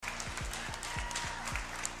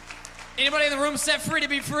Anybody in the room set free to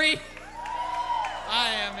be free? I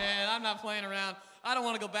am, man. I'm not playing around. I don't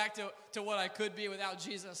want to go back to what I could be without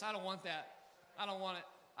Jesus. I don't want that. I don't want it.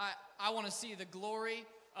 I want to see the glory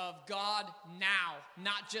of God now,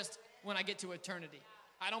 not just when I get to eternity.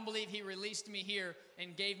 I don't believe he released me here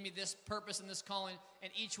and gave me this purpose and this calling,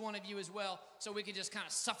 and each one of you as well, so we can just kind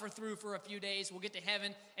of suffer through for a few days. We'll get to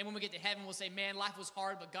heaven, and when we get to heaven, we'll say, man, life was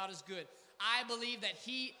hard, but God is good. I believe that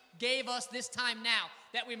he gave us this time now,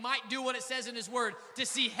 that we might do what it says in his word, to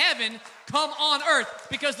see heaven come on earth,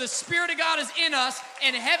 because the Spirit of God is in us,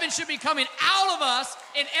 and heaven should be coming out of us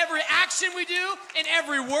in every action we do, in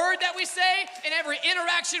every word that we say, in every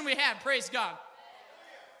interaction we have. Praise God.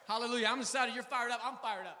 Hallelujah. I'm excited. You're fired up. I'm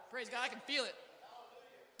fired up. Praise God. I can feel it.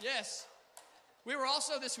 Yes. We were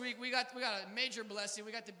also this week, we got a major blessing.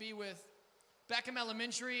 We got to be with Beckham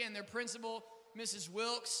Elementary and their principal, Mrs.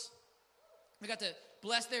 Wilkes. We got to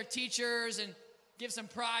bless their teachers and give some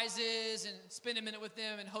prizes and spend a minute with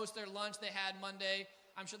them and host their lunch they had Monday.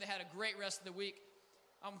 I'm sure they had a great rest of the week.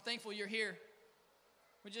 I'm thankful you're here.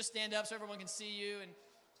 We just stand up so everyone can see you. And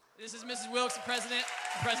this is Mrs. Wilkes, the president.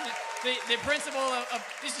 The principal of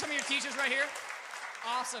these are some of your teachers right here.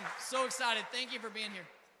 Awesome. So excited. Thank you for being here.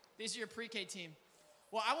 These are your pre-K team.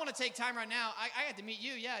 Well, I want to take time right now. I got to meet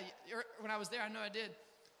you. Yeah, when I was there, I know I did.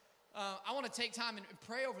 I want to take time and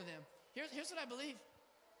pray over them. Here's what I believe.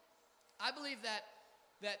 I believe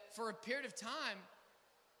that for a period of time,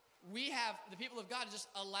 we have, the people of God, just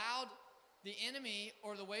allowed the enemy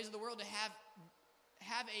or the ways of the world to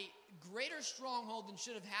have a greater stronghold than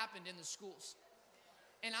should have happened in the schools.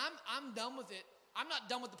 And I'm done with it. I'm not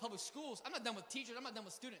done with the public schools. I'm not done with teachers. I'm not done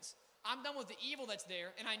with students. I'm done with the evil that's there.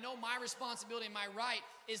 And I know my responsibility and my right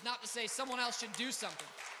is not to say someone else should do something.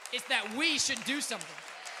 It's that we should do something.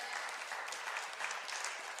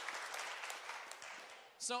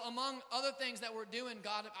 So among other things that we're doing,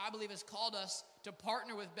 God, I believe, has called us to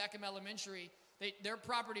partner with Beckham Elementary. Their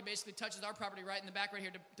property basically touches our property right in the back right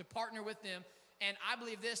here, to partner with them. And I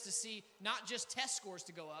believe this, to see not just test scores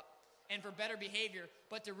to go up and for better behavior,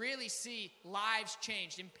 but to really see lives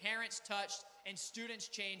changed and parents touched and students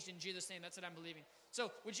changed in Jesus' name. That's what I'm believing.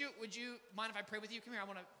 So would you mind if I pray with you? Come here. I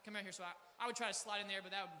want to come out here. So I would try to slide in there,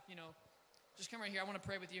 but that would, just come right here. I want to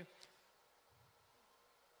pray with you.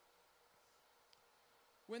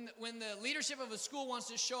 When the leadership of a school wants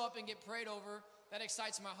to show up and get prayed over, that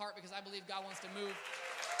excites my heart, because I believe God wants to move.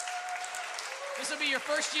 This will be your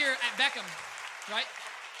first year at Beckham, right?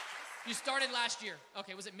 You started last year.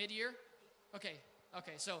 Okay, was it mid-year? Okay,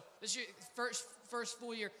 so this is your first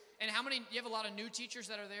full year. And you have a lot of new teachers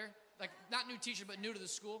that are there? Like, not new teachers, but new to the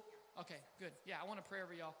school? Okay, good. Yeah, I want to pray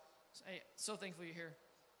over y'all. Hey, so thankful you're here.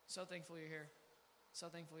 So thankful you're here. So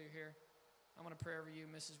thankful you're here. I want to pray over you,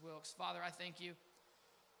 Mrs. Wilkes. Father, I thank you.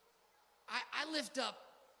 I lift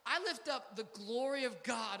up the glory of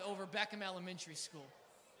God over Beckham Elementary School.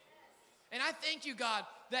 And I thank you, God,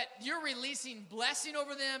 that you're releasing blessing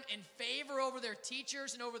over them and favor over their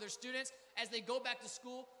teachers and over their students as they go back to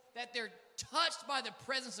school, that they're touched by the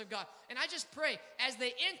presence of God. And I just pray, as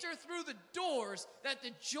they enter through the doors, that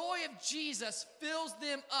the joy of Jesus fills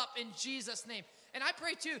them up in Jesus' name. And I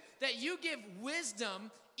pray, too, that you give wisdom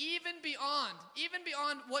even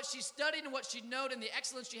beyond what she studied and what she known and the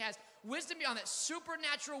excellence she has, wisdom beyond that,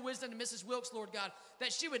 supernatural wisdom to Mrs. Wilkes, Lord God,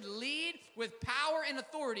 that she would lead with power and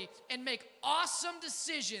authority and make awesome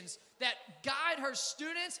decisions that guide her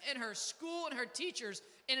students and her school and her teachers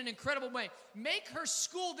in an incredible way. Make her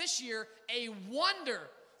school this year a wonder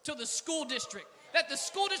to the school district. That the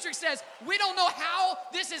school district says, we don't know how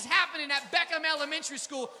this is happening at Beckham Elementary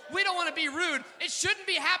School. We don't want to be rude. It shouldn't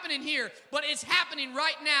be happening here, but it's happening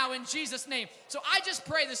right now in Jesus' name. So I just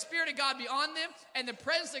pray the Spirit of God be on them and the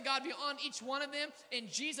presence of God be on each one of them. In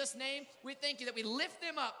Jesus' name, we thank you that we lift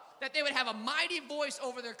them up, that they would have a mighty voice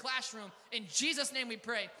over their classroom. In Jesus' name we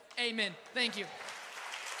pray. Amen. Thank you.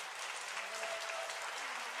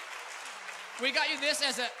 We got you this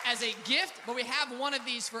as a gift, but we have one of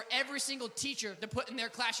these for every single teacher to put in their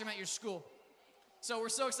classroom at your school. So we're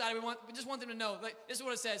so excited. We just want them to know, like, this is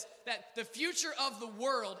what it says, that the future of the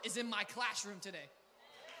world is in my classroom today.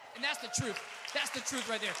 And that's the truth. That's the truth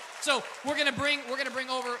right there. So we're gonna bring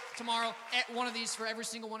over tomorrow one of these for every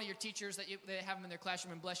single one of your teachers that they have them in their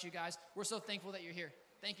classroom, and bless you guys. We're so thankful that you're here.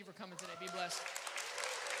 Thank you for coming today. Be blessed.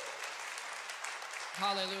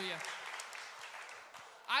 Hallelujah.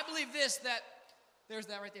 I believe this, that there's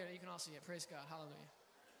that right there. You can all see it. Praise God. Hallelujah.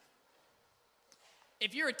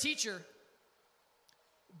 If you're a teacher,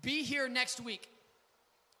 be here next week,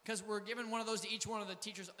 because we're giving one of those to each one of the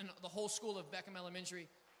teachers in the whole school of Beckham Elementary.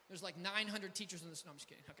 There's like 900 teachers in this. No, I'm just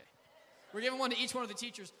kidding. Okay. We're giving one to each one of the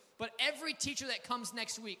teachers. But every teacher that comes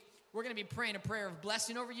next week, we're going to be praying a prayer of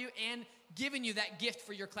blessing over you and giving you that gift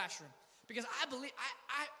for your classroom. Because I believe,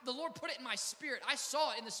 the Lord put it in my spirit. I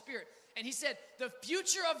saw it in the spirit. And he said, the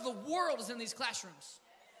future of the world is in these classrooms.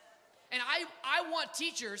 And I want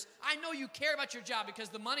teachers, I know you care about your job because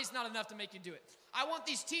the money's not enough to make you do it. I want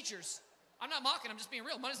these teachers, I'm not mocking, I'm just being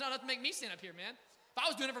real. Money's not enough to make me stand up here, man. If I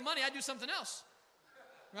was doing it for money, I'd do something else.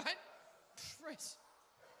 Right? Praise.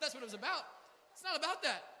 That's what it was about. It's not about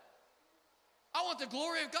that. I want the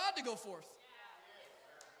glory of God to go forth.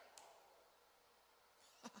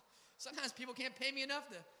 Sometimes people can't pay me enough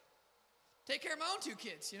to take care of my own 2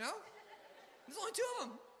 kids, you know? There's only 2 of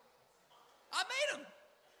them. I made them.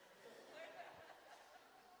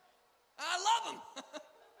 I love them.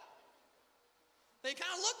 They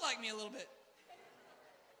kind of look like me a little bit.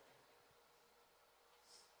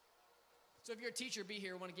 So if you're a teacher, be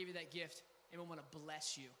here. We want to give you that gift, and we want to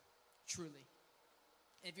bless you, truly.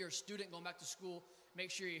 If you're a student going back to school,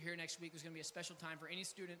 make sure you're here next week. There's going to be a special time for any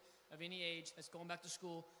student of any age that's going back to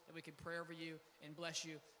school that we can pray over you and bless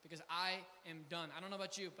you, because I am done. I don't know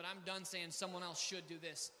about you, but I'm done saying someone else should do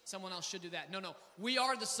this, someone else should do that. No. We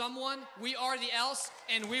are the someone, we are the else,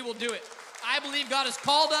 and we will do it. I believe God has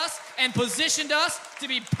called us and positioned us to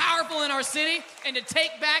be powerful in our city and to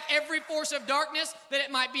take back every force of darkness, that it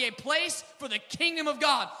might be a place for the kingdom of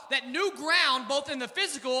God. That new ground, both in the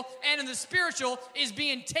physical and in the spiritual, is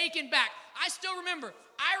being taken back. I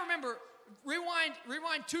remember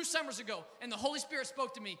rewind 2 summers ago, and the Holy Spirit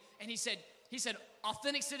spoke to me, and he said,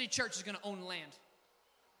 Authentic City Church is going to own land.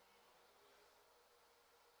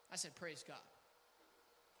 I said, praise God.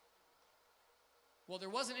 Well, there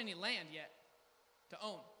wasn't any land yet to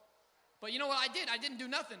own. But you know what I did? I didn't do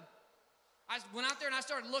nothing. I went out there and I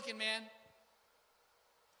started looking, man.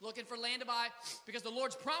 Looking for land to buy, because the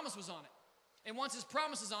Lord's promise was on it. And once his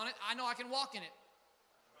promise is on it, I know I can walk in it.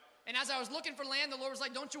 And as I was looking for land, the Lord was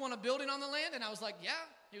like, don't you want a building on the land? And I was like, yeah.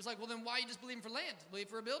 He was like, well, then why are you just believing for land? Believe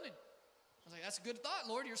for a building. I was like, that's a good thought,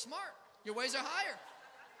 Lord. You're smart. Your ways are higher.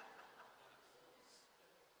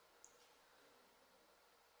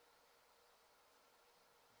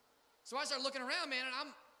 So I started looking around, man,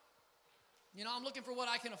 and I'm looking for what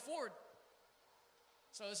I can afford.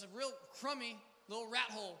 So it's a real crummy little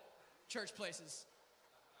rat hole church places.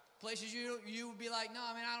 Places you would be like, no,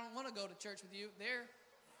 I mean, I don't want to go to church with you there.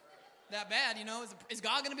 That bad, you know? Is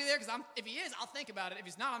God going to be there? Because if he is, I'll think about it. If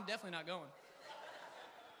he's not, I'm definitely not going.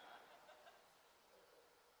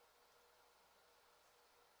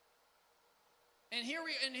 And here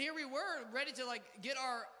we were ready to like get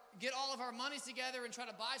all of our monies together and try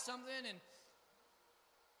to buy something and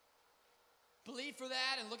believe for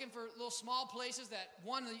that, and looking for little small places that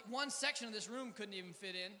one section of this room couldn't even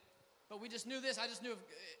fit in. But we just knew this. I just knew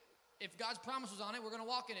if God's promise was on it, we're going to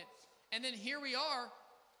walk in it. And then here we are.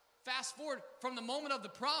 Fast forward from the moment of the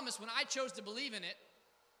promise when I chose to believe in it,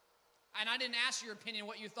 and I didn't ask your opinion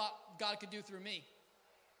what you thought God could do through me.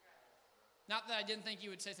 Not that I didn't think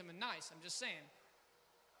you would say something nice. I'm just saying.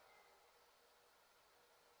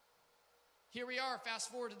 Here we are,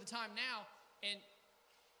 fast forward to the time now, and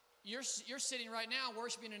you're sitting right now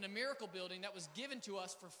worshiping in a miracle building that was given to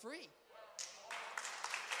us for free.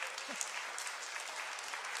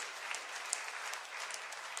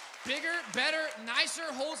 Bigger, better, nicer,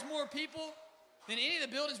 holds more people than any of the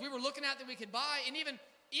buildings we were looking at that we could buy. And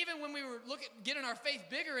even when we were getting our faith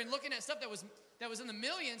bigger and looking at stuff that was in the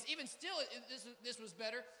millions, even still, this was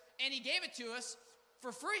better. And he gave it to us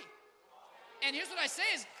for free. And here's what I say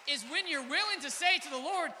is when you're willing to say to the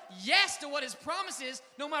Lord yes to what his promise is,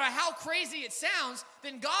 no matter how crazy it sounds,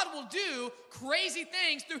 then God will do crazy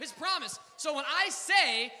things through his promise. So when I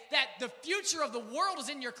say that the future of the world is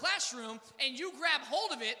in your classroom, and you grab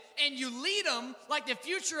hold of it and you lead them like the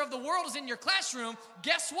future of the world is in your classroom,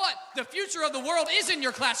 guess what? The future of the world is in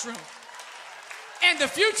your classroom. And the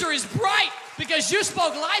future is bright because you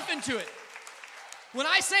spoke life into it. When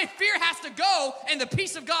I say fear has to go and the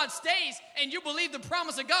peace of God stays and you believe the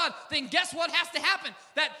promise of God, then guess what has to happen?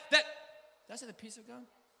 Did I say the peace of God?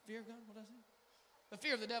 Fear of God? What did I say? The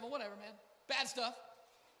fear of the devil, whatever, man. Bad stuff.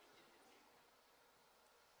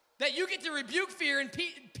 That you get to rebuke fear and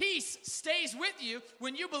peace stays with you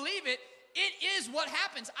when you believe it. It is what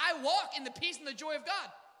happens. I walk in the peace and the joy of God.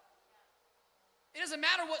 It doesn't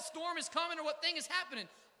matter what storm is coming or what thing is happening.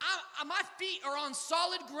 My feet are on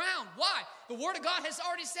solid ground. Why? The Word of God has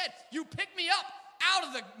already said, you pick me up out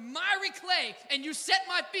of the miry clay and you set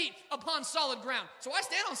my feet upon solid ground. So I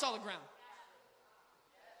stand on solid ground.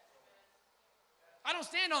 I don't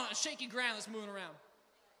stand on a shaky ground that's moving around.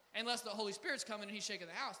 Unless the Holy Spirit's coming and he's shaking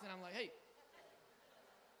the house, then I'm like, hey.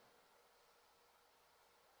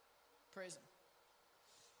 Praise him.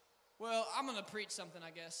 Well, I'm going to preach something, I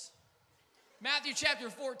guess. Matthew chapter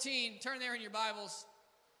 14. Turn there in your Bibles.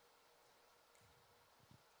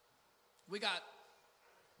 We got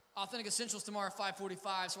Authentic Essentials tomorrow at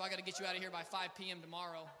 5:45, so I got to get you out of here by 5 p.m.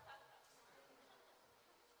 tomorrow.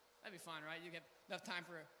 That'd be fine, right? You get enough time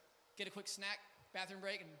for get a quick snack, bathroom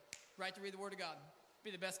break, and right to read the Word of God.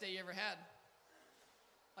 Be the best day you ever had.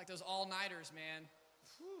 Like those all-nighters, man.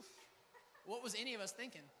 Whew. What was any of us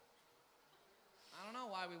thinking? I don't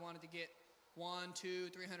know why we wanted to get 100,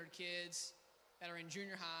 200, 300 kids that are in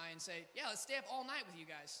junior high and say, yeah, let's stay up all night with you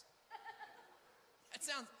guys.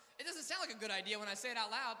 It doesn't sound like a good idea when I say it out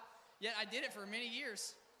loud, yet I did it for many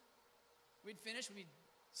years. We'd finish, we'd be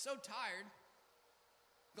so tired,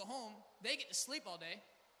 go home, they get to sleep all day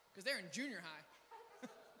because they're in junior high.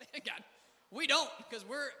 We don't, because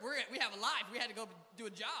we have a life. We had to go do a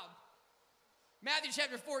job. Matthew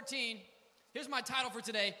chapter 14, here's my title for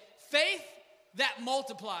today, Faith That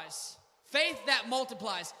Multiplies. Faith that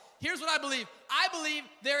multiplies. Here's what I believe. I believe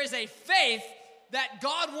there is a faith that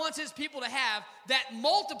God wants his people to have that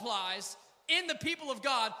multiplies in the people of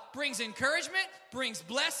God, brings encouragement, brings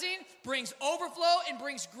blessing, brings overflow, and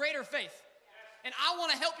brings greater faith. And I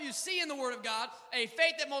want to help you see in the Word of God a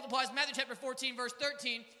faith that multiplies. Matthew chapter 14, verse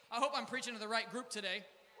 13. I hope I'm preaching to the right group today.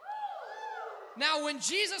 Now, when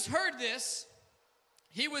Jesus heard this,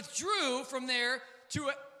 he withdrew from there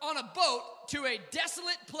on a boat to a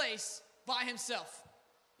desolate place by himself.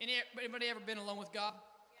 Anybody ever been alone with God?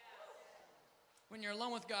 When you're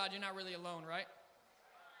alone with God, you're not really alone, right?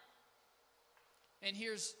 And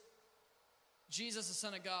here's Jesus, the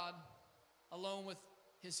Son of God, alone with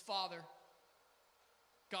his Father,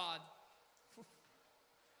 God.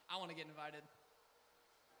 I want to get invited.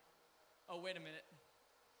 Oh, wait a minute.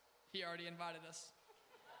 He already invited us.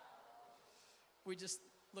 We just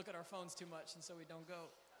look at our phones too much, and so we don't go.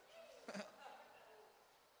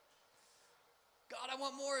 God, I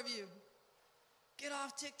want more of you. Get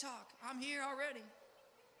off TikTok. I'm here already.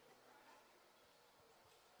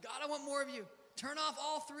 God, I want more of you. Turn off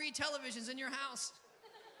all 3 televisions in your house.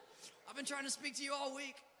 I've been trying to speak to you all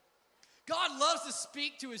week. God loves to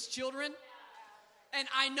speak to his children. And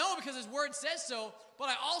I know because his word says so, but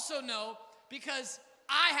I also know because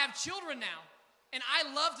I have children now. And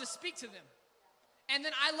I love to speak to them. And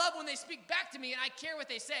then I love when they speak back to me and I care what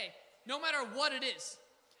they say, no matter what it is.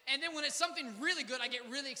 And then when it's something really good, I get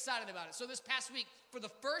really excited about it. So this past week, for the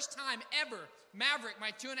first time ever, Maverick, my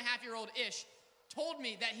 2.5-year-old-ish, told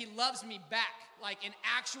me that he loves me back, like in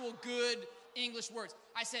actual good English words.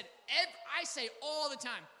 I say all the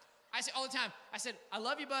time, I said, I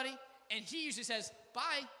love you, buddy. And he usually says,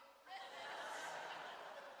 bye.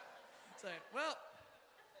 It's like, well,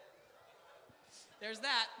 there's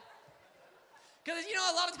that. Because,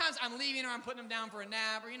 a lot of times I'm leaving or I'm putting him down for a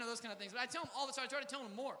nap or, those kind of things. But I tell him all the time, I try to tell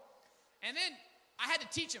him more. And then I had to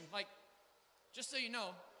teach him, like, just so you know,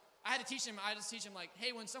 I just teach him, like,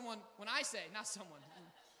 hey, when I say, not someone,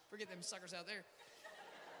 forget them suckers out there.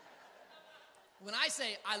 When I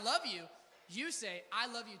say, I love you, you say,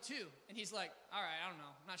 I love you too. And he's like, all right, I don't know,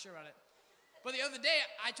 I'm not sure about it. But the other day,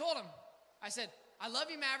 I told him, I said, I love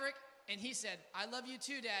you, Maverick. And he said, I love you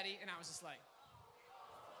too, Daddy. And I was just like,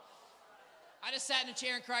 I just sat in a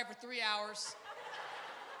chair and cried for 3 hours.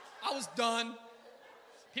 I was done.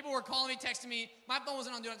 People were calling me, texting me. My phone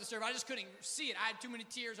wasn't on Do Not Disturb. I just couldn't see it. I had too many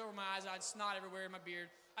tears over my eyes. I had snot everywhere in my beard.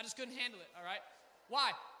 I just couldn't handle it, all right?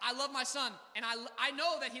 Why? I love my son, and I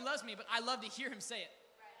know that he loves me, but I love to hear him say it.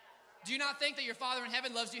 Do you not think that your Father in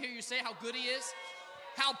heaven loves to hear you say how good he is?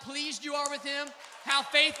 How pleased you are with him? How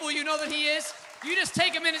faithful you know that he is? You just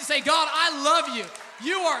take a minute and say, God, I love you.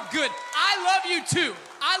 You are good. I love you too.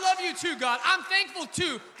 I love you too, God. I'm thankful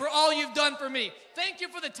too for all you've done for me. Thank you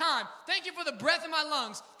for the time. Thank you for the breath in my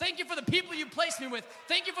lungs. Thank you for the people you placed me with.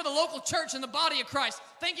 Thank you for the local church and the body of Christ.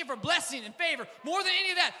 Thank you for blessing and favor. More than any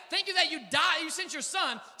of that, thank you that you sent your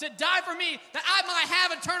son to die for me, that I might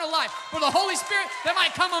have eternal life, for the Holy Spirit that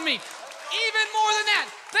might come on me. Even more than that,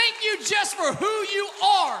 thank you just for who you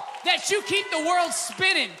are, that you keep the world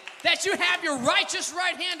spinning, that you have your righteous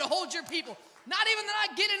right hand to hold your people. Not even that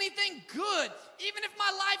I get anything good, even if my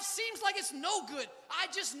life seems like it's no good. I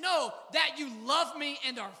just know that you love me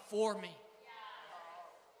and are for me.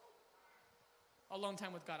 Alone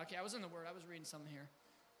time with God. Okay, I was in the Word. I was reading something here.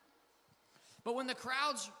 But when the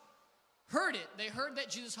crowds heard it, they heard that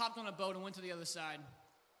Jesus hopped on a boat and went to the other side.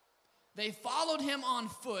 They followed him on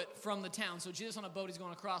foot from the town. So Jesus on a boat, he's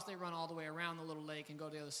going across. They run all the way around the little lake and go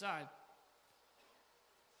to the other side.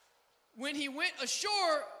 When he went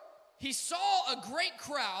ashore, he saw a great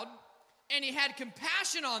crowd, and he had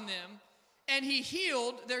compassion on them, and he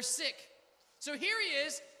healed their sick. So here he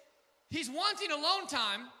is. He's wanting alone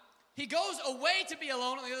time. He goes away to be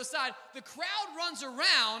alone on the other side. The crowd runs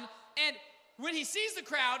around, and when he sees the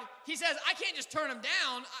crowd, he says, I can't just turn them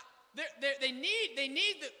down. They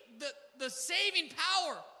need the saving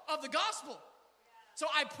power of the gospel. So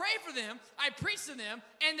I pray for them, I preach to them,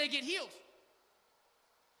 and they get healed.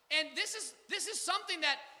 And this is something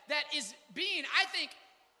that is being, I think,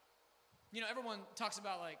 everyone talks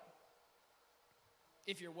about like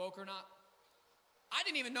if you're woke or not. I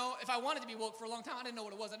didn't even know if I wanted to be woke for a long time. I didn't know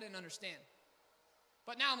what it was. I didn't understand.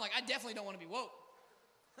 But now I'm like, I definitely don't want to be woke.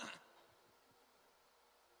 I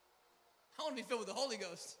want to be filled with the Holy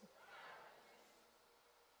Ghost.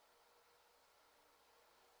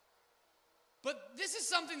 But this is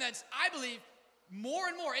something that's, I believe, more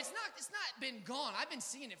and more. It's not been gone. I've been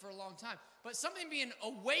seeing it for a long time. But something being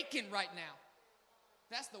awakened right now.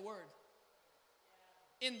 That's the word.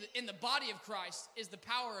 In the body of Christ is the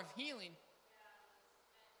power of healing.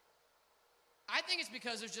 I think it's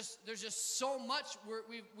because there's just so much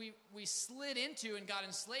we slid into and got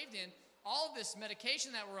enslaved in. All of this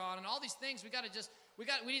medication that we're on and all these things, we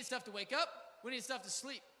need stuff to wake up. We need stuff to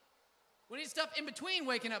sleep. We need stuff in between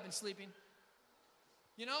waking up and sleeping.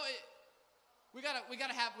 We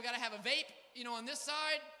gotta have a vape, on this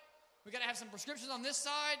side. We gotta have some prescriptions on this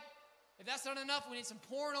side. If that's not enough, we need some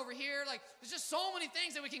porn over here. Like, there's just so many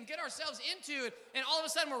things that we can get ourselves into, and all of a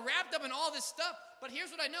sudden we're wrapped up in all this stuff. But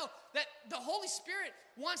here's what I know, that the Holy Spirit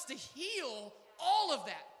wants to heal all of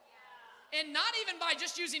that. And not even by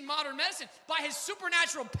just using modern medicine, by his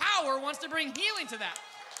supernatural power wants to bring healing to that.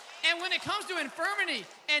 And when it comes to infirmity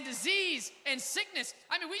and disease and sickness,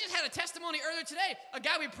 we just had a testimony earlier today. A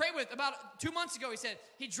guy we prayed with about 2 months ago, he said,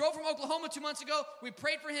 he drove from Oklahoma 2 months ago. We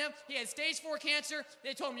prayed for him. He had stage 4 cancer.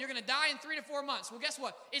 They told him, you're going to die in 3 to 4 months. Well, guess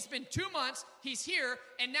what? It's been 2 months. He's here.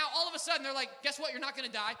 And now all of a sudden they're like, guess what? You're not going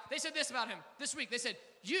to die. They said this about him this week. They said,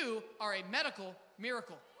 you are a medical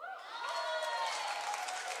miracle.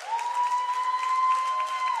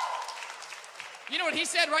 You know what he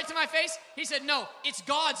said right to my face? He said, no, it's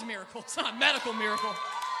God's miracle. It's not a medical miracle.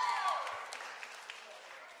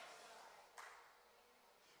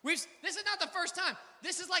 This is not the first time.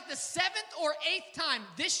 This is like the 7th or 8th time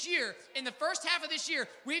this year, in the first half of this year,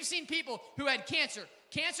 we've seen people who had cancer,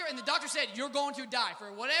 and the doctor said, you're going to die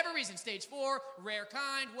for whatever reason, stage 4, rare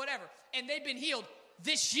kind, whatever. And they've been healed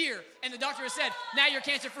this year, and the doctor has said, now you're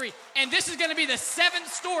cancer-free. And this is going to be the 7th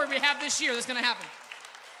story we have this year that's going to happen.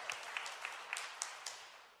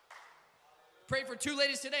 Prayed for 2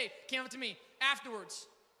 ladies today, came up to me afterwards,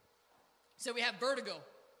 said we have vertigo.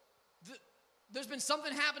 There's been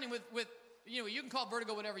something happening with you can call it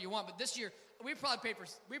vertigo whatever you want, but this year we probably paid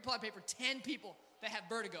for 10 people that have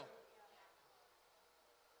vertigo.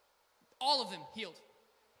 All of them healed.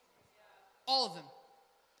 All of them.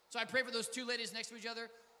 So I prayed for those 2 ladies next to each other.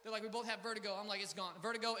 They're like, we both have vertigo. I'm like, it's gone.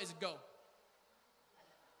 Vertigo is a go.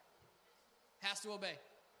 Has to obey.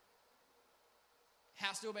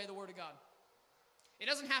 Has to obey the word of God. It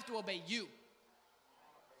doesn't have to obey you.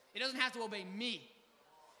 It doesn't have to obey me.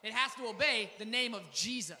 It has to obey the name of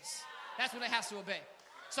Jesus. That's what it has to obey.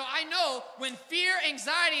 So I know when fear,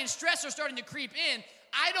 anxiety, and stress are starting to creep in,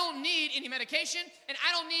 I don't need any medication, and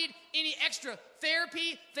I don't need any extra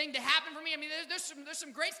therapy thing to happen for me. There's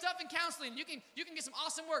some great stuff in counseling. You can get some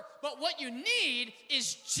awesome work, but what you need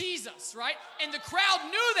is Jesus, right? And the crowd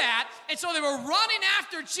knew that, and so they were running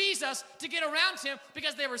after Jesus to get around him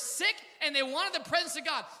because they were sick and they wanted the presence of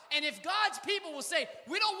God. And if God's people will say,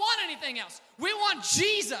 we don't want anything else, we want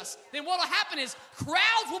Jesus, then what will happen is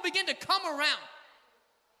crowds will begin to come around.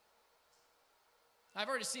 I've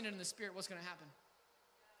already seen it in the spirit, what's going to happen.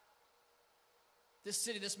 This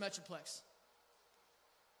city, this metroplex,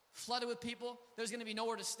 flooded with people, there's going to be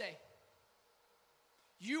nowhere to stay.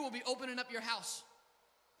 You will be opening up your house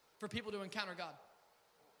for people to encounter God.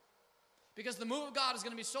 Because the move of God is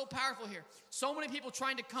going to be so powerful here. So many people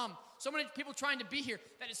trying to come, so many people trying to be here,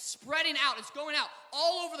 that it's spreading out. It's going out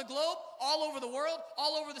all over the globe, all over the world,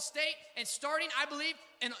 all over the state, and starting, I believe,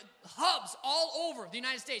 in hubs all over the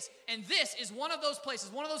United States. And this is one of those places,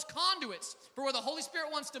 one of those conduits for where the Holy Spirit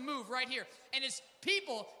wants to move right here. And it's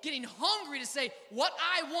people getting hungry to say, what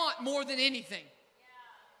I want more than anything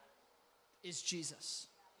is Jesus.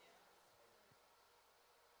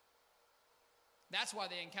 That's why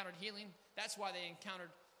they encountered healing. That's why they encountered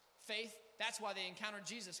faith. That's why they encountered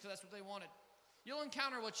Jesus, because that's what they wanted. You'll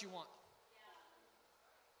encounter what you want.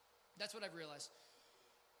 That's what I've realized.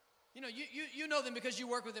 You know them because you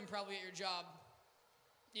work with them probably at your job,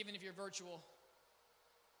 even if you're virtual.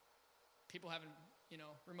 People having,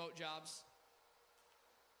 remote jobs.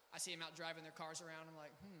 I see them out driving their cars around. I'm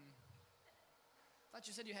like, I thought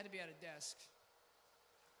you said you had to be at a desk.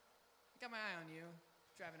 I got my eye on you.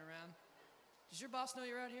 driving around. Does your boss know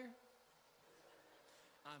you're out here?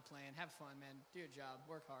 I'm playing. Have fun, man. Do your job.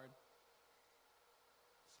 Work hard.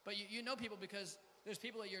 But you know people because there's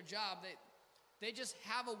people at your job that they just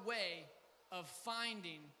have a way of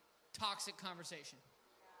finding toxic conversation.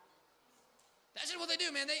 That's just what they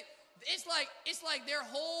do, man. It's like their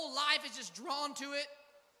whole life is just drawn to it.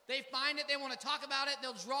 They find it. They want to talk about it.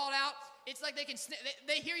 They'll draw it out. It's like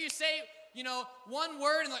they hear you say, one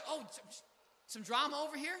word and like, oh, some drama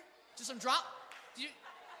over here? Just some drama?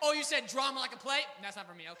 You said drama like a play? That's not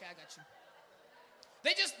for me. Okay, I got you.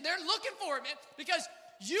 They're looking for it, man, because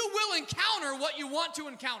you will encounter what you want to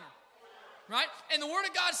encounter, right? And the Word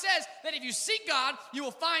of God says that if you seek God, you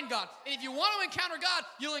will find God. And if you want to encounter God,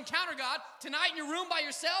 you'll encounter God tonight in your room by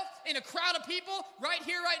yourself, in a crowd of people, right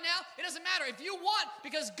here, right now. It doesn't matter. If you want,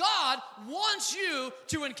 because God wants you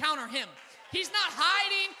to encounter Him. He's not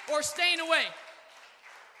hiding or staying away.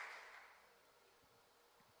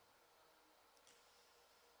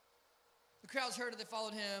 The crowds heard it, they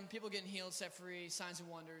followed Him. People getting healed, set free, signs and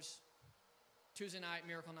wonders. Tuesday night,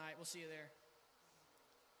 miracle night. We'll see you there.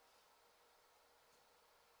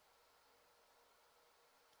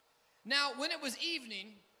 Now, when it was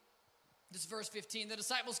evening, this is verse 15, the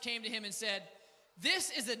disciples came to Him and said,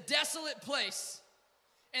 "This is a desolate place,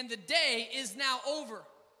 and the day is now over.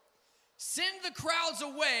 Send the crowds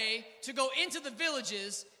away to go into the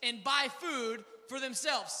villages and buy food for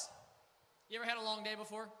themselves." You ever had a long day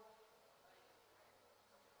before?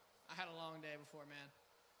 I had a long day before, man.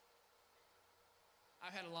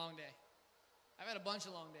 I've had a long day. I've had a bunch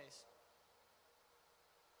of long days.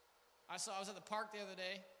 I was at the park the other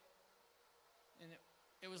day, and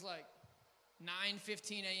it was like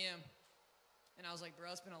 9:15 a.m. And I was like,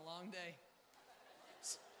 bro, it's been a long day.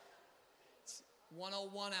 It's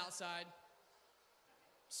 101 outside.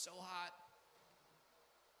 So hot.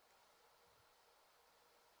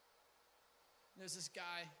 There's this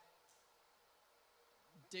guy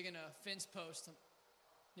digging a fence post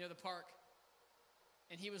near the park.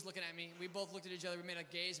 And he was looking at me. We both looked at each other. We made a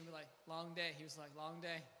gaze and we were like, long day. He was like, long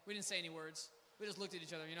day. We didn't say any words. We just looked at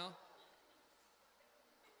each other,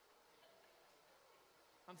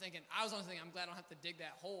 I'm thinking, I was only thinking, I'm glad I don't have to dig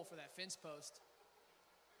that hole for that fence post.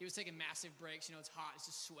 He was taking massive breaks. It's hot. It's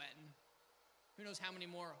just sweating. Who knows how many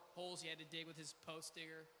more holes he had to dig with his post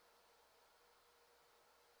digger.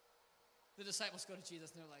 The disciples go to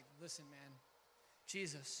Jesus and they're like, listen, man,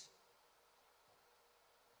 Jesus,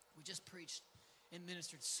 we just preached and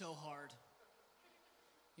ministered so hard.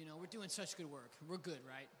 We're doing such good work. We're good,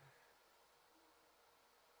 right?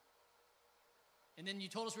 And then you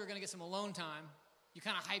told us we were going to get some alone time. You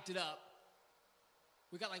kind of hyped it up.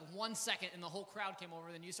 We got like 1 second and the whole crowd came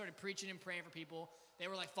over. Then you started preaching and praying for people. They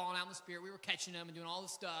were like falling out in the Spirit. We were catching them and doing all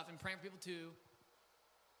this stuff and praying for people too.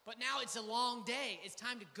 But now it's a long day. It's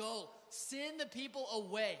time to go. Send the people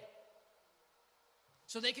away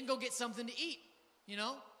so they can go get something to eat,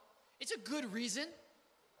 It's a good reason.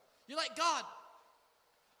 You're like, God,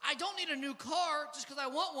 I don't need a new car just because I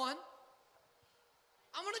want one.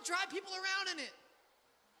 I'm going to drive people around in it.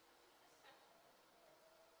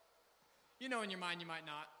 In your mind, you might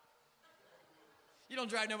not. You don't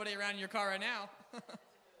drive nobody around in your car right now.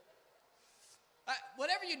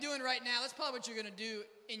 Whatever you're doing right now, that's probably what you're going to do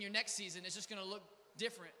in your next season. It's just going to look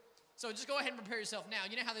different. So just go ahead and prepare yourself now.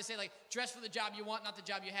 You know how they say, like, dress for the job you want, not the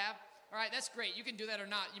job you have? All right, that's great. You can do that or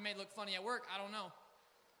not. You may look funny at work. I don't know.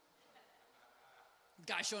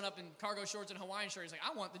 Guy showing up in cargo shorts and Hawaiian shirt. He's like,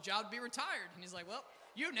 I want the job to be retired. And he's like, well,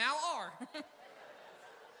 you now are.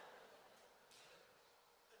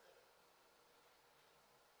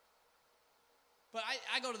 But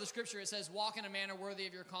I go to the scripture. It says, walk in a manner worthy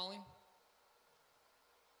of your calling.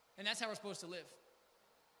 And that's how we're supposed to live.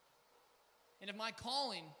 And if my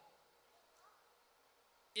calling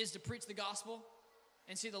is to preach the gospel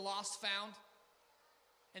and see the lost found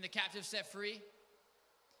and the captive set free,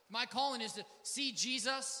 if my calling is to see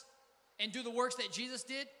Jesus and do the works that Jesus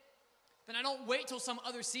did, then I don't wait till some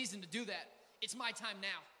other season to do that. It's my time now.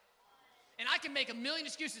 And I can make a million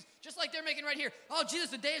excuses, just like they're making right here. Oh, Jesus,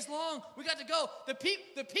 the day is long. We got to go. The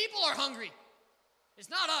people are hungry. It's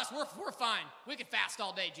not us. We're fine. We can fast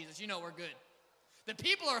all day, Jesus. We're good. The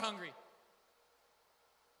people are hungry.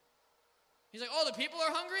 He's like, oh, the people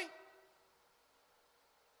are hungry?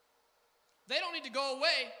 They don't need to go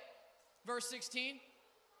away. Verse 16.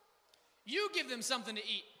 You give them something to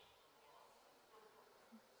eat.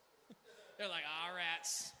 They're like,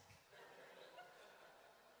 rats.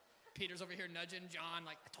 Peter's over here nudging John,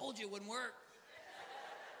 like, I told you it wouldn't work.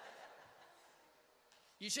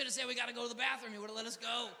 You should have said we got to go to the bathroom. You would have let us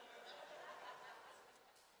go.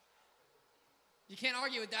 You can't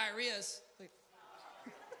argue with diarrheas. Like,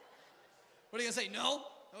 What are you going to say? No?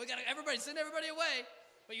 We got to send everybody away.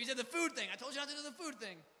 But you did the food thing. I told you not to do the food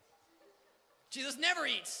thing. Jesus never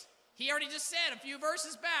eats. He already just said a few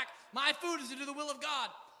verses back, my food is to do the will of God.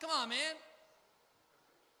 Come on, man.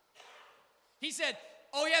 He said,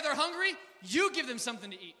 oh yeah, they're hungry? You give them something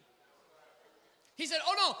to eat. He said,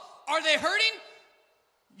 oh no, are they hurting?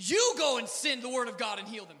 You go and send the word of God and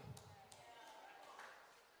heal them.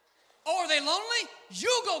 Oh, are they lonely?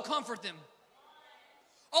 You go comfort them.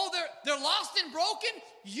 Oh, they're lost and broken?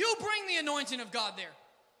 You bring the anointing of God there.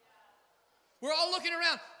 We're all looking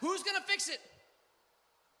around. Who's going to fix it?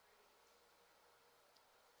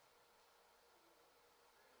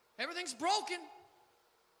 Everything's broken.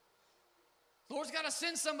 Lord's got to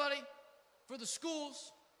send somebody for the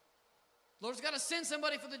schools. Lord's got to send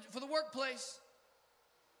somebody for the workplace.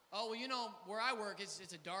 Oh, well, you know, where I work, it's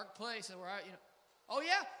a dark place. Oh,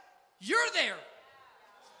 yeah? You're there.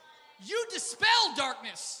 You dispel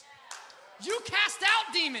darkness. You cast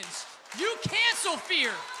out demons. You cancel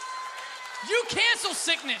fear. You cancel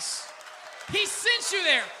sickness. He sent you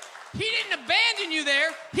there. He didn't abandon you there.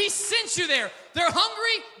 He sent you there. They're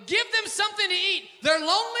hungry, give them something to eat. They're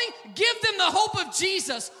lonely, give them the hope of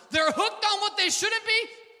Jesus. They're hooked on what they shouldn't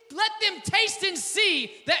be. Let them taste and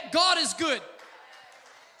see that God is good.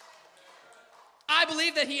 I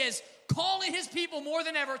believe that he is calling his people more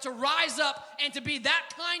than ever to rise up and to be that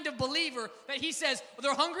kind of believer that he says,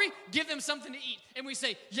 they're hungry, give them something to eat. And we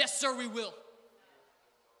say, yes, sir, we will.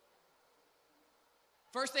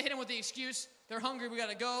 First, they hit him with the excuse, they're hungry, we got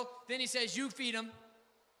to go. Then he says, you feed them.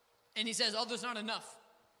 And he says, oh, there's not enough.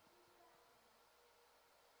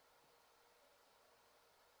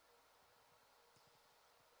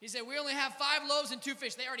 He said, we only have 5 loaves and 2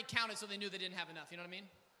 fish. They already counted, so they knew they didn't have enough. You know what I mean?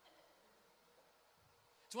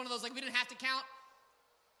 It's one of those, like, we didn't have to count.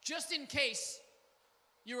 Just in case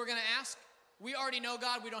you were going to ask, we already know,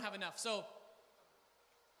 God, we don't have enough. So,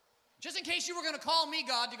 just in case you were going to call me,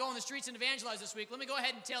 God, to go on the streets and evangelize this week, let me go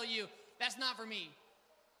ahead and tell you, that's not for me.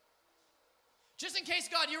 Just in case,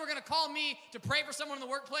 God, you were going to call me to pray for someone in the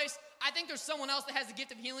workplace, I think there's someone else that has the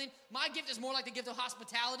gift of healing. My gift is more like the gift of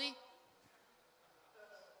hospitality.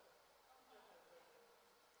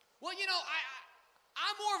 Well, you know,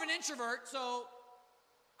 I'm more of an introvert, so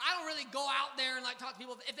I don't really go out there and like talk to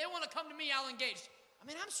people. If they want to come to me, I'll engage. I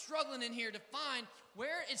mean, I'm struggling in here to find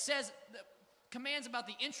where it says the commands about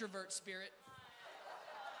the introvert spirit.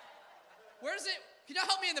 Where is it? Can y'all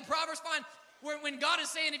help me in the Proverbs find when God is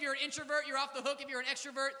saying if you're an introvert, you're off the hook. If you're an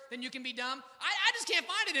extrovert, then you can be dumb. I just can't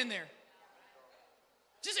find it in there.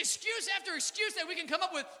 Just excuse after excuse that we can come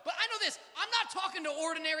up with. But I know this. I'm not talking to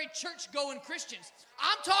ordinary church-going Christians.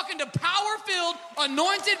 I'm talking to power-filled,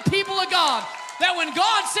 anointed people of God. That when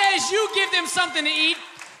God says you give them something to eat,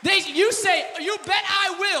 you say, you bet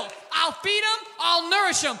I will. I'll feed them. I'll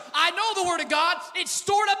nourish them. I know the word of God. It's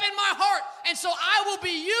stored up in my heart. And so I will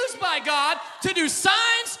be used by God to do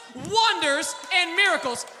signs, wonders, and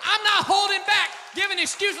miracles. I'm not holding back, giving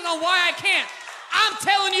excuses on why I can't. I'm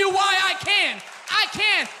telling you why I can. I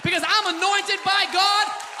can because I'm anointed by God.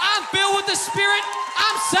 I'm filled with the Spirit.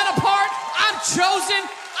 I'm set apart. I'm chosen.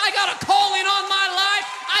 I got a calling on my life.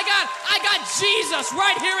 I got Jesus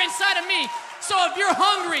right here inside of me. So if you're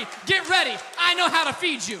hungry, get ready. I know how to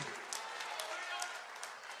feed you.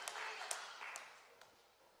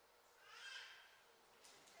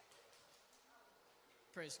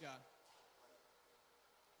 Praise God.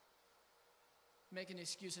 Making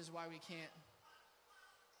excuses why we can't.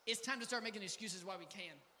 It's time to start making excuses why we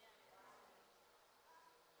can.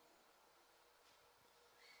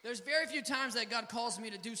 There's very few times that God calls me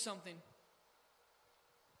to do something,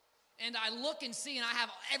 and I look and see, and I have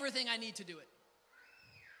everything I need to do it.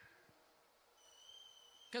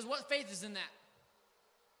 Because what faith is in that?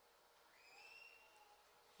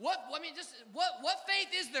 What faith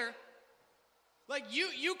is there? Like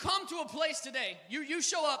you come to a place today, you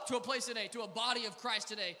show up to a place today, to a body of Christ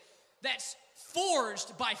today, that's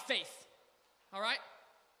forged by faith. All right?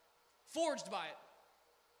 Forged by it.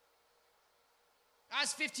 I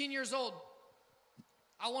was 15 years old.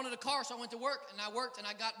 I wanted a car, so I went to work, and I worked, and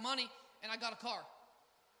I got money, and I got a car.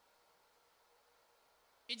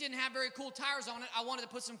 It didn't have very cool tires on it. I wanted to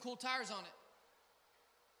put some cool tires on it.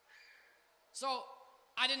 So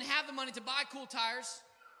I didn't have the money to buy cool tires,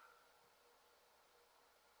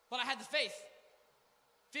 but I had the faith.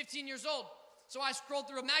 15 years old. So I scrolled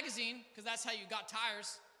through a magazine, because that's how you got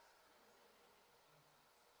tires.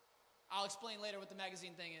 I'll explain later what the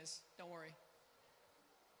magazine thing is. Don't worry.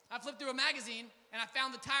 I flipped through a magazine, and I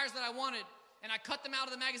found the tires that I wanted, and I cut them out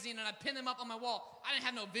of the magazine, and I pinned them up on my wall. I didn't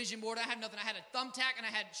have no vision board. I had nothing. I had a thumbtack, and I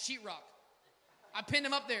had sheetrock. I pinned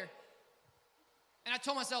them up there. And I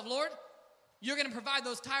told myself, Lord, you're going to provide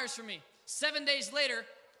those tires for me. 7 days later,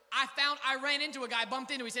 I ran into a guy,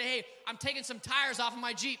 bumped into him. He said, hey, I'm taking some tires off of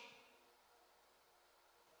my Jeep.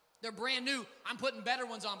 They're brand new. I'm putting better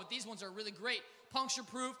ones on, but these ones are really great. Puncture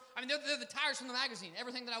proof. I mean, they're the tires from the magazine.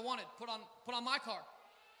 Everything that I wanted, put on my car.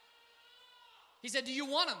 He said, do you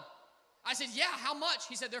want them? I said, yeah, how much?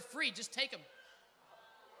 He said, they're free. Just take them.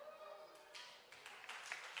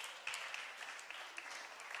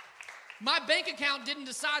 My bank account didn't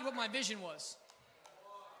decide what my vision was.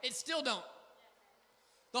 It still don't.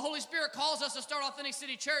 The Holy Spirit calls us to start Authentic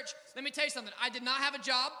City Church. Let me tell you something. I did not have a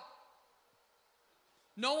job.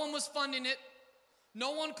 No one was funding it.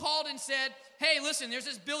 No one called and said, hey, listen, there's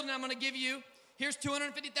this building I'm going to give you. Here's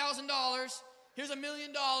 $250,000. Here's $1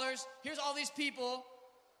 million. Here's all these people.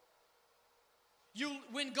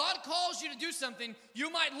 When God calls you to do something,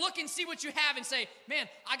 you might look and see what you have and say, man,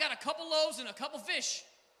 I got a couple loaves and a couple fish.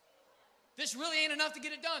 This really ain't enough to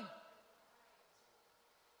get it done.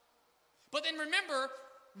 But then remember,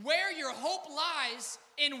 where your hope lies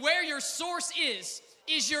and where your source is.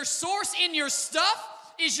 Is your source in your stuff?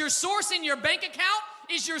 Is your source in your bank account?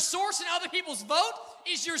 Is your source in other people's vote?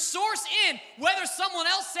 Is your source in whether someone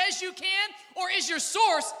else says you can? Or is your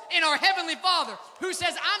source in our Heavenly Father who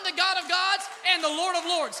says, I'm the God of gods and the Lord of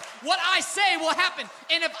lords. What I say will happen.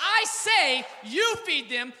 And if I say you feed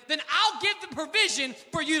them, then I'll give the provision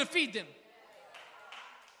for you to feed them.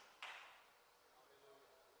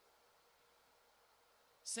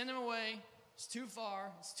 Send them away. It's too far.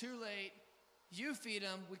 It's too late. You feed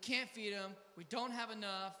them. We can't feed them. We don't have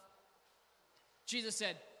enough. Jesus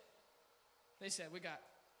said, they said, we got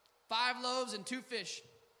 5 loaves and 2 fish.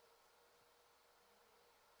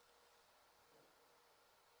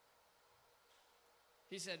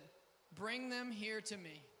 He said, bring them here to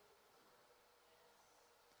me.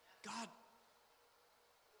 God,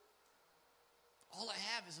 all I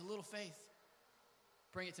have is a little faith.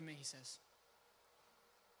 Bring it to me, he says.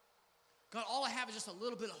 God, all I have is just a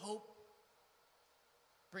little bit of hope.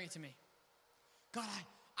 Bring it to me. God,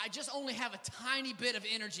 I just only have a tiny bit of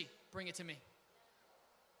energy. Bring it to me.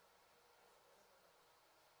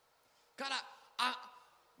 God,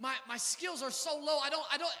 my skills are so low.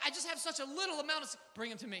 I just have such a little amount of, bring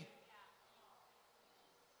them to me.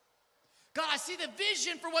 God, I see the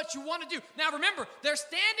vision for what you want to do. Now remember, they're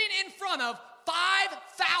standing in front of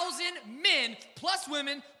 5,000 men plus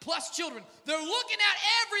women plus children. They're looking at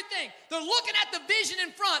everything. They're looking at the vision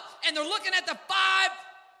in front, and they're looking at the 5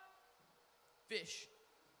 fish.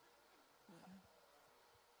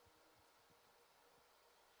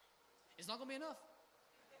 It's not going to be enough.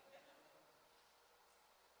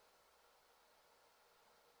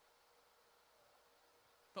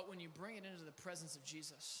 But when you bring it into the presence of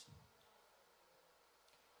Jesus,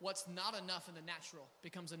 what's not enough in the natural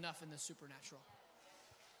becomes enough in the supernatural.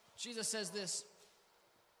 Jesus says this.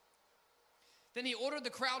 Then he ordered the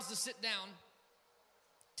crowds to sit down,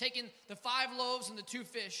 taking the 5 loaves and the 2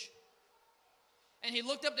 fish. And he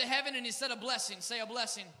looked up to heaven and he said a blessing. Say a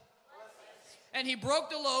blessing. And he broke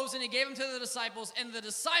the loaves and he gave them to the disciples, and the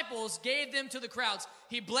disciples gave them to the crowds.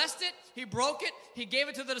 He blessed it, he broke it, he gave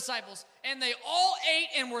it to the disciples, and they all ate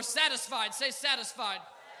and were satisfied. Say satisfied.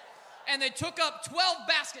 And they took up 12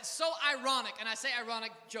 baskets. So ironic, and I say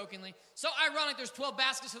ironic jokingly. So ironic, there's 12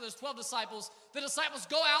 baskets, so there's 12 disciples. The disciples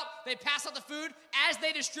go out, they pass out the food. As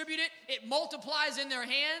they distribute it, it multiplies in their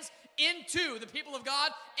hands into the people of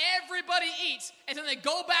God. Everybody eats, and then they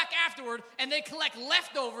go back afterward, and they collect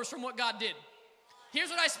leftovers from what God did. Here's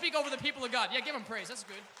what I speak over the people of God. Yeah, give them praise. That's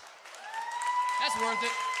good. That's worth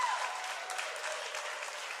it.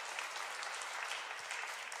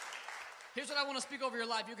 Here's what I want to speak over your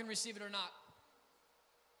life. You can receive it or not.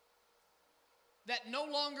 That no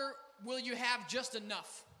longer will you have just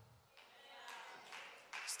enough.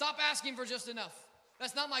 Stop asking for just enough.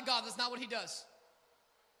 That's not my God. That's not what he does.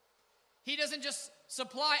 He doesn't just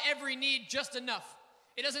supply every need just enough.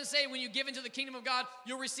 It doesn't say when you give into the kingdom of God,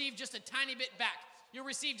 you'll receive just a tiny bit back. You'll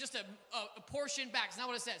receive just a portion back. It's not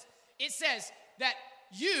what it says. It says that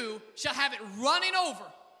you shall have it running over.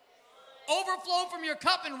 Overflow from your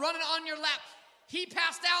cup and running on your lap. He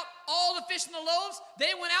passed out all the fish and the loaves.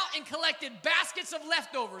 They went out and collected baskets of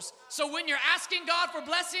leftovers. So when you're asking God for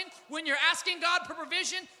blessing, when you're asking God for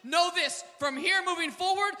provision, know this. From here moving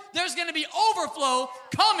forward, there's going to be overflow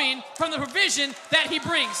coming from the provision that he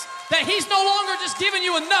brings. That he's no longer just giving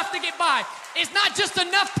you enough to get by. It's not just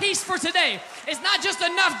enough peace for today. It's not just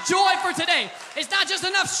enough joy for today. It's not just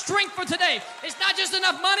enough strength for today. It's not just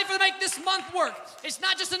enough money to make this month work. It's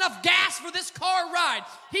not just enough gas for this car ride.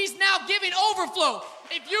 He's now giving overflow.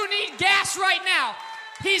 If you need gas right now,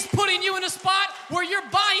 he's putting you in a spot where you're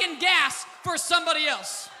buying gas for somebody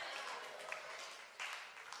else.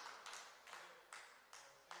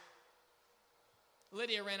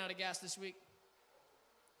 Lydia ran out of gas this week.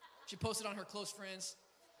 She posted on her close friends.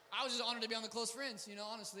 I was just honored to be on the close friends,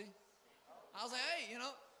 honestly. I was like, hey,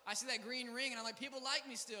 I see that green ring, and I'm like, people like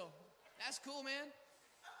me still. That's cool, man.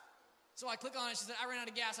 So I click on it. She said, I ran out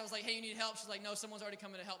of gas. I was like, hey, you need help? She's like, no, someone's already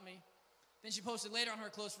coming to help me. Then she posted later on her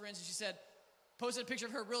close friends, and she said, posted a picture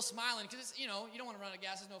of her real smiling, because, you don't want to run out of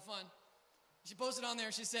gas. It's no fun. She posted on there,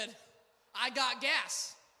 and she said, I got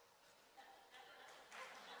gas.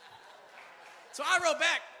 So I wrote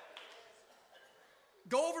back,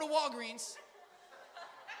 go over to Walgreens,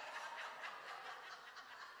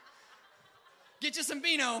 get you some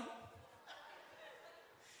Beano.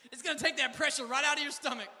 It's going to take that pressure right out of your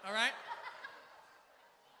stomach, all right?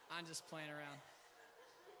 I'm just playing around.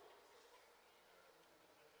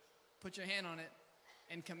 Put your hand on it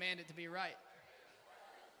and command it to be right.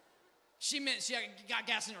 She meant she got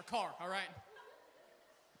gas in her car, all right?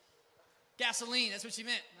 Gasoline, that's what she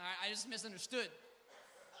meant. All right? I just misunderstood.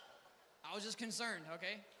 I was just concerned,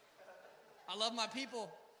 okay? I love my people.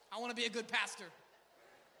 I want to be a good pastor.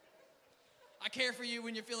 I care for you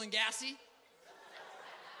when you're feeling gassy.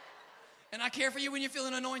 And I care for you when you're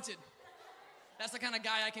feeling anointed. That's the kind of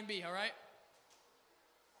guy I can be, all right?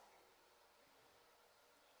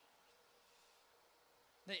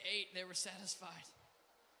 They ate, they were satisfied.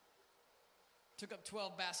 Took up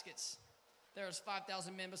 12 baskets. There was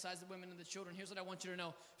 5,000 men besides the women and the children. Here's what I want you to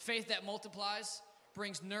know. Faith that multiplies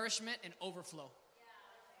brings nourishment and overflow.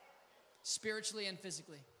 Spiritually and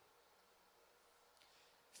physically.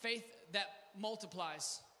 Faith that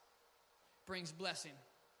multiplies brings blessing.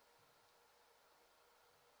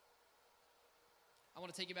 I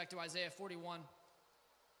want to take you back to Isaiah 41.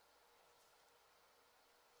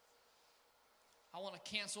 I want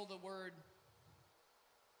to cancel the word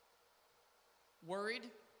worried,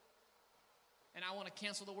 and I want to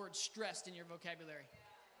cancel the word stressed in your vocabulary.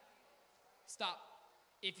 Stop.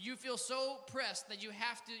 If you feel so pressed that you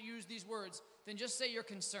have to use these words, then just say you're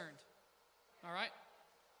concerned. All right?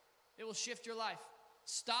 It will shift your life.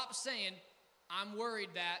 Stop saying, I'm worried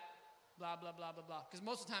that, blah, blah, blah, blah, blah. Because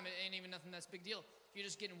most of the time, it ain't even nothing that's a big deal. You're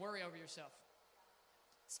just getting worried over yourself.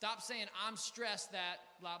 Stop saying, I'm stressed that,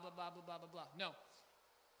 blah, blah, blah, blah, blah, blah, blah. No.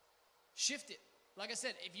 Shift it. Like I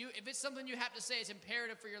said, if it's something you have to say, it's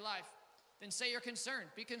imperative for your life, then say you're concerned.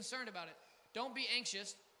 Be concerned about it. Don't be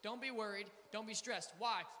anxious. Don't be worried. Don't be stressed.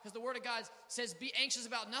 Why? Because the Word of God says be anxious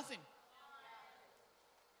about nothing.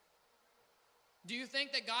 Do you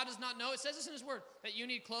think that God does not know? It says this in His Word, that you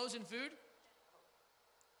need clothes and food.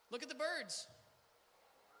 Look at the birds.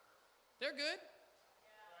 They're good.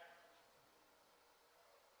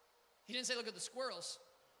 He didn't say look at the squirrels,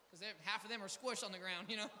 because half of them are squished on the ground,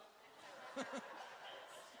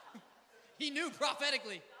 He knew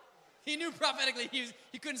prophetically. He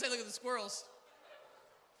couldn't say look at the squirrels.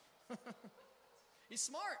 He's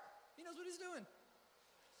smart. He knows what he's doing.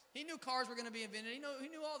 He knew cars were going to be invented. He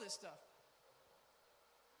knew all this stuff.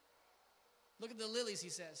 Look at the lilies, he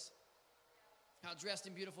says. How dressed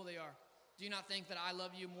and beautiful they are. Do you not think that I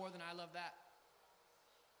love you more than I love that?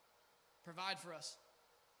 Provide for us.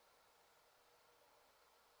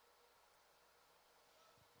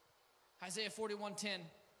 Isaiah 41:10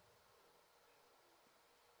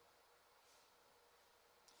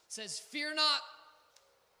 says, fear not.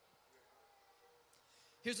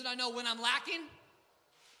 Here's what I know. When I'm lacking,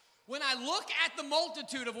 when I look at the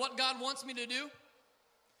multitude of what God wants me to do,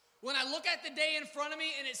 when I look at the day in front of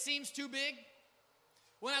me and it seems too big,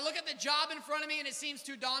 when I look at the job in front of me and it seems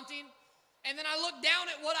too daunting, and then I look down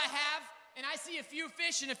at what I have and I see a few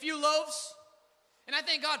fish and a few loaves, and I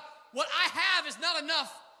think, God, what I have is not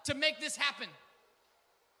enough to make this happen.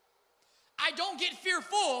 I don't get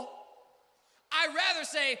fearful. I rather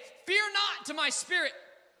say, fear not to my spirit,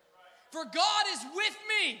 for God is with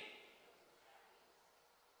me.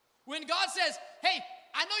 When God says, hey,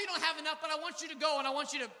 I know you don't have enough, but I want you to go and I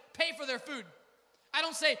want you to pay for their food. I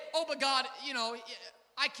don't say, oh, but God,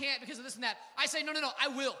 I can't because of this and that. I say, no, I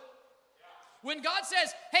will. When God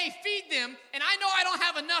says, hey, feed them, and I know I don't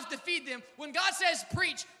have enough to feed them. When God says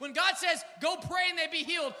preach, when God says go pray and they be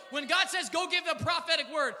healed, when God says go give the prophetic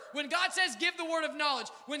word, when God says give the word of knowledge,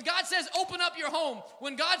 when God says open up your home,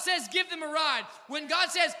 when God says give them a ride, when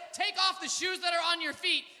God says take off the shoes that are on your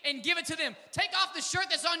feet and give it to them. Take off the shirt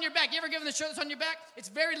that's on your back. You ever given the shirt that's on your back? It's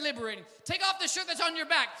very liberating. Take off the shirt that's on your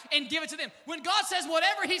back and give it to them. When God says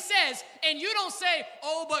whatever he says, and you don't say,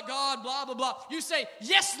 oh, but God, blah, blah, blah. You say,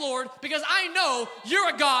 yes, Lord, because I know you're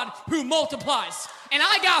a God who multiplies. And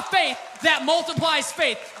I got faith that multiplies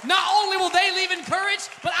faith. Not only will they leave encouraged,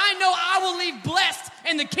 but I know I will leave blessed,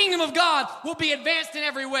 and the kingdom of God will be advanced in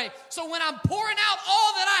every way. So when I'm pouring out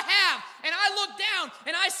all that I have, and I look down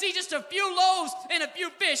and I see just a few loaves and a few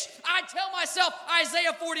fish, I tell myself,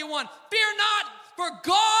 Isaiah 41, fear not, for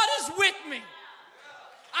God is with me.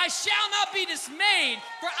 I shall not be dismayed,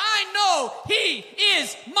 for I know he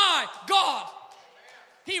is my God.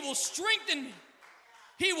 He will strengthen me.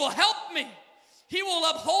 He will help me. He will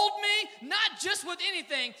uphold me, not just with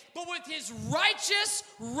anything, but with his righteous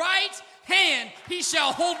right hand. He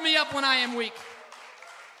shall hold me up when I am weak.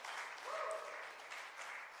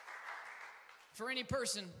 For any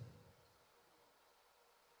person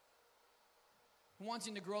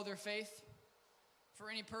wanting to grow their faith, for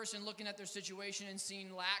any person looking at their situation and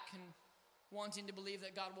seeing lack and wanting to believe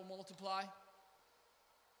that God will multiply,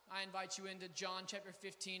 I invite you into John chapter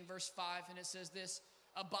 15, verse 5, and it says this,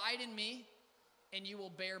 abide in me, and you will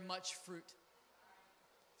bear much fruit.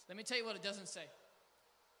 Let me tell you what it doesn't say.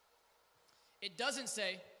 It doesn't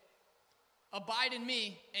say, abide in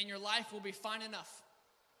me, and your life will be fine enough.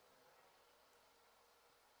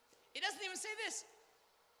 It doesn't even say this.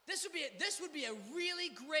 This would be a really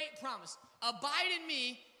great promise. Abide in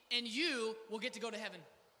me, and you will get to go to heaven.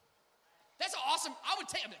 That's awesome. I would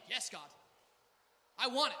take it. Yes, God. I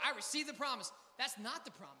want it. I receive the promise. That's not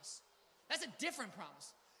the promise. That's a different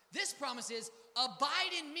promise. This promise is,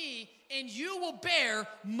 abide in me, and you will bear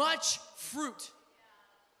much fruit.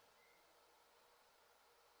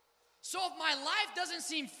 So if my life doesn't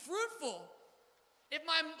seem fruitful, if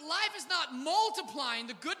my life is not multiplying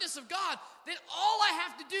the goodness of God, then all I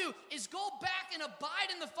have to do is go back and abide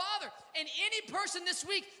in the Father. And any person this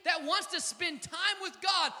week that wants to spend time with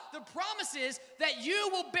God, the promise is that you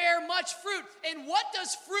will bear much fruit. And what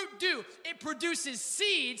does fruit do? It produces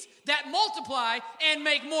seeds that multiply and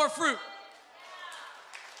make more fruit.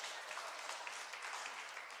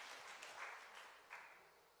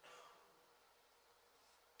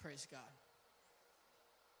 Praise God.